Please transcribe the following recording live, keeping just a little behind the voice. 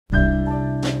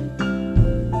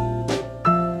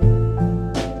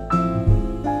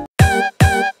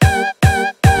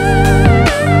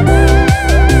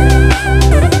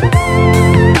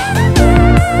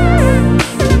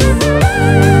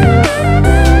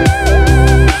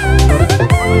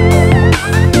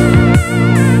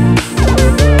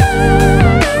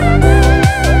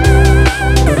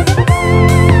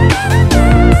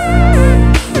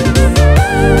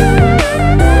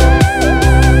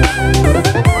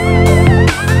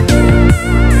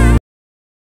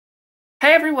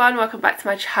Hey everyone, welcome back to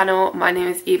my channel. My name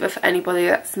is Eva for anybody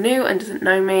that's new and doesn't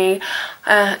know me.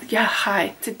 Yeah,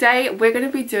 hi. Today we're going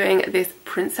to be doing this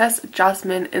Princess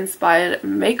Jasmine inspired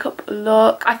makeup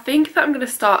look. I think that I'm going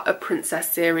to start a princess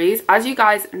series. As you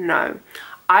guys know,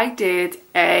 I did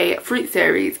a fruit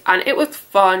series and it was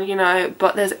fun, you know,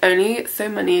 but there's only so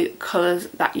many colours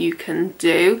that you can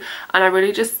do, and I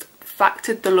really just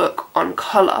factored the look on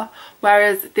colour.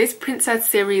 Whereas this princess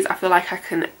series, I feel like I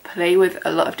can play with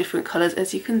a lot of different colours.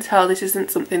 As you can tell, this isn't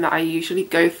something that I usually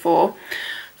go for.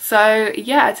 So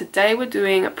yeah, today we're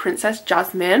doing Princess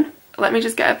Jasmine. Let me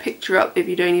just get a picture up if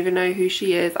you don't even know who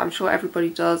she is. I'm sure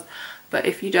everybody does, but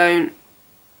if you don't,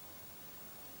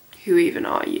 who even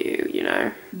are you, you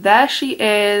know? There she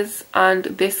is, and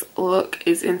this look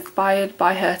is inspired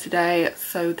by her today,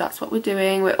 so that's what we're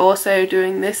doing. We're also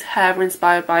doing this hair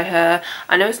inspired by her.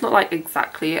 I know it's not like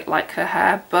exactly like her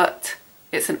hair, but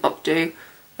it's an updo,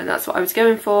 and that's what I was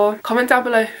going for. Comment down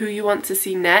below who you want to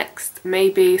see next.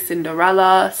 Maybe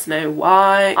Cinderella, Snow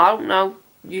White, I don't know.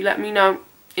 You let me know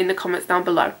in the comments down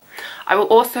below. I will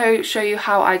also show you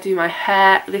how I do my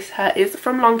hair. This hair is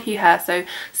from Longqi hair, so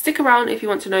stick around if you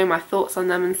want to know my thoughts on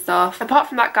them and stuff. Apart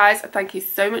from that, guys, thank you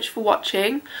so much for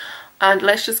watching, and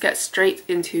let's just get straight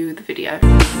into the video.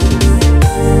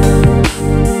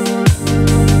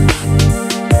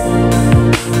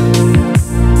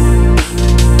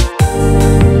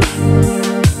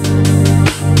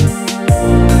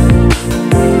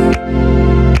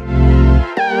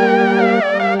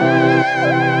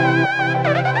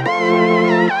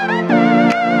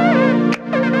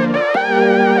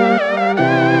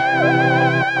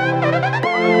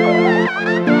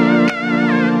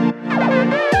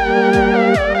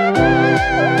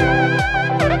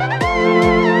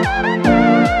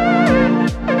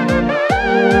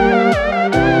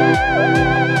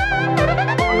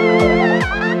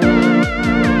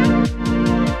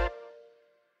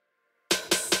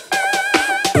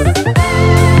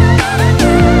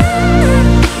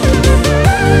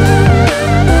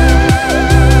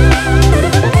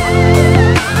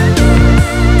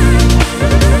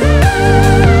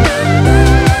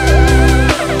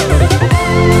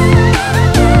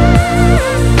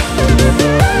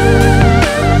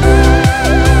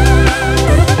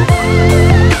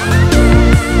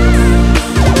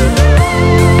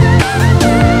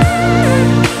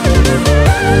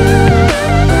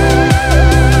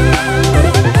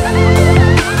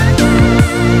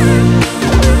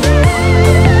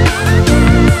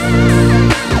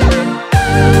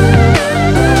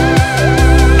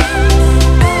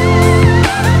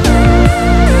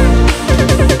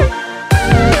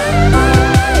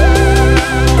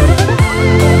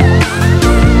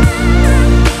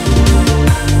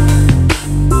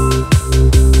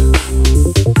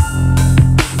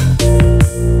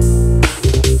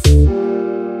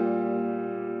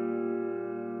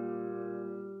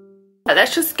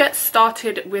 Let's just get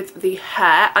started with the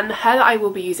hair, and the hair that I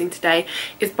will be using today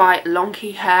is by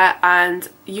Lonqi hair, and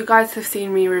you guys have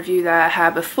seen me review their hair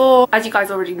before. As you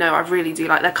guys already know, I really do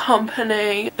like their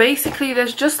company. Basically,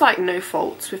 there's just like no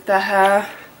faults with their hair.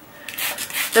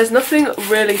 There's nothing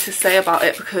really to say about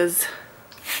it because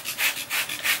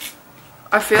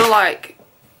I feel like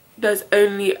there's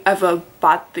only ever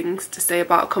bad things to say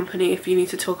about a company if you need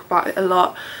to talk about it a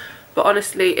lot, but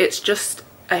honestly it's just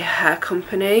a hair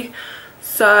company.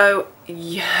 So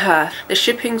yeah, the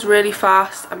shipping's really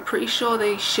fast. I'm pretty sure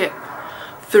they ship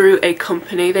through a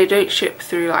company, they don't ship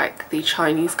through like the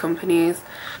Chinese companies.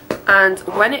 And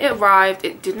when it arrived,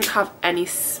 it didn't have any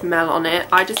smell on it.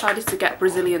 I decided to get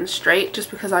Brazilian straight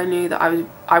just because I knew that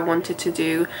I wanted to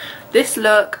do this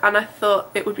look, and I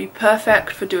thought it would be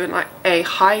perfect for doing like a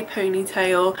high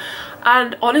ponytail.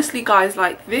 And honestly guys,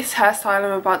 like this hairstyle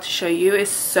I'm about to show you is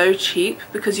so cheap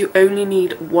because you only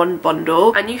need one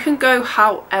bundle and you can go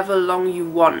however long you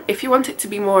want. If you want it to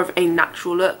be more of a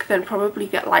natural look, then probably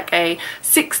get like a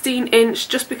 16-inch,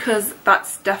 just because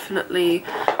that's definitely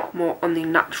more on the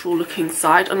natural looking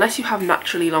side, unless you have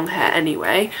naturally long hair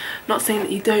anyway. Not saying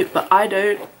that you don't, but I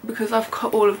don't, because I've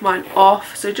cut all of mine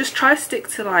off. So just try to stick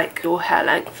to like your hair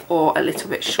length or a little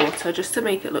bit shorter just to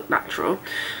make it look natural.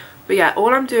 But yeah,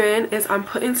 all I'm doing is I'm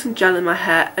putting some gel in my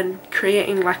hair and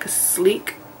creating like a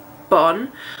sleek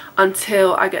bun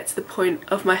until I get to the point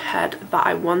of my head that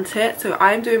I want it. So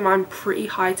I'm doing mine pretty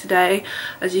high today,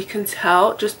 as you can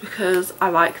tell, just because I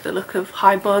like the look of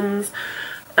high buns.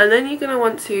 And then you're going to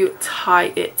want to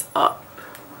tie it up.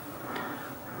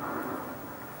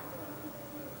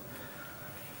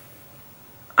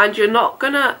 And you're not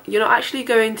actually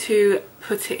going to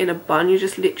put it in a bun, you're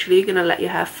just literally going to let your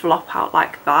hair flop out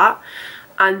like that.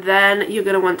 And then you're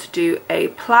going to want to do a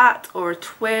plait or a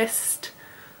twist,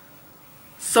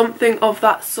 something of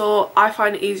that sort. I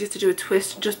find it easier to do a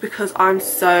twist just because I'm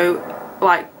so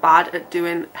like bad at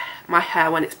doing my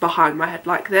hair when it's behind my head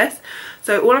like this.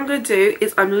 So all I'm going to do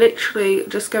is I'm literally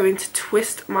just going to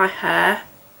twist my hair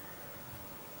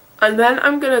and then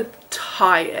I'm going to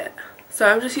tie it. So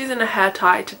I'm just using a hair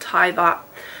tie to tie that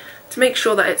to make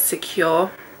sure that it's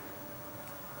secure.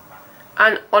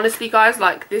 And honestly guys,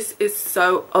 like this is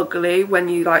so ugly when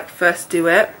you like first do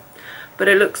it, but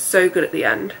it looks so good at the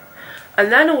end. And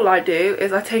then all I do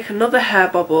is I take another hair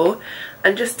bubble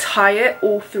and just tie it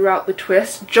all throughout the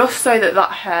twist, just so that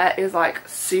that hair is like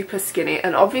super skinny.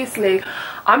 And obviously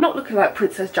I'm not looking like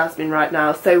Princess Jasmine right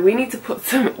now, so we need to put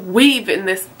some weave in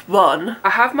this bun.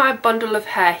 I have my bundle of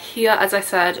hair here, as I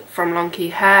said, from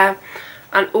Longqi Hair.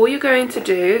 And all you're going to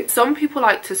do, some people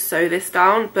like to sew this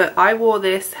down, but I wore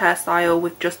this hairstyle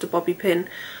with just a bobby pin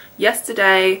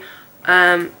yesterday,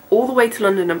 all the way to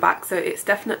London and back, so it's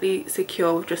definitely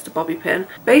secure with just a bobby pin.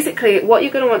 Basically what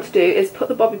you're going to want to do is put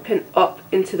the bobby pin up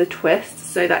into the twist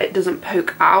so that it doesn't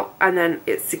poke out, and then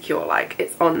it's secure, like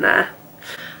it's on there.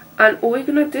 And all you're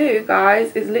going to do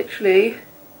guys is literally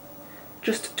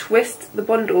just twist the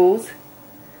bundles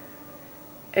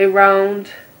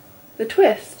around the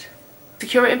twist.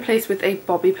 Secure it in place with a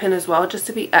bobby pin as well, just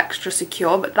to be extra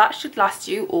secure, but that should last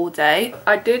you all day.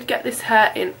 I did get this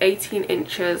hair in 18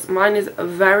 inches. Mine is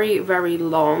very, very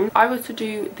long. If I were to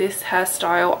do this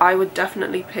hairstyle, I would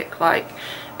definitely pick like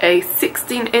a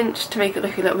 16 inch to make it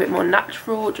look a little bit more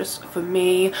natural, just for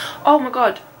me. Oh my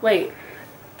god, wait.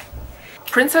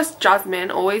 Princess Jasmine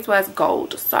always wears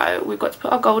gold, so we've got to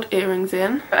put our gold earrings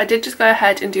in. I did just go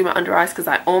ahead and do my under eyes because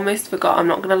I almost forgot, I'm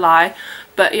not gonna lie.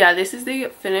 But yeah, this is the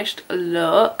finished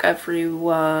look,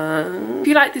 everyone. If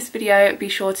you like this video, be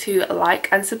sure to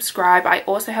like and subscribe. I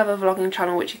also have a vlogging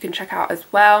channel which you can check out as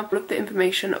well. All of the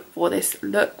information for this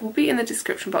look will be in the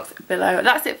description box below.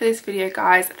 That's it for this video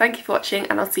guys. Thank you for watching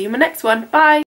and I'll see you in my next one. Bye!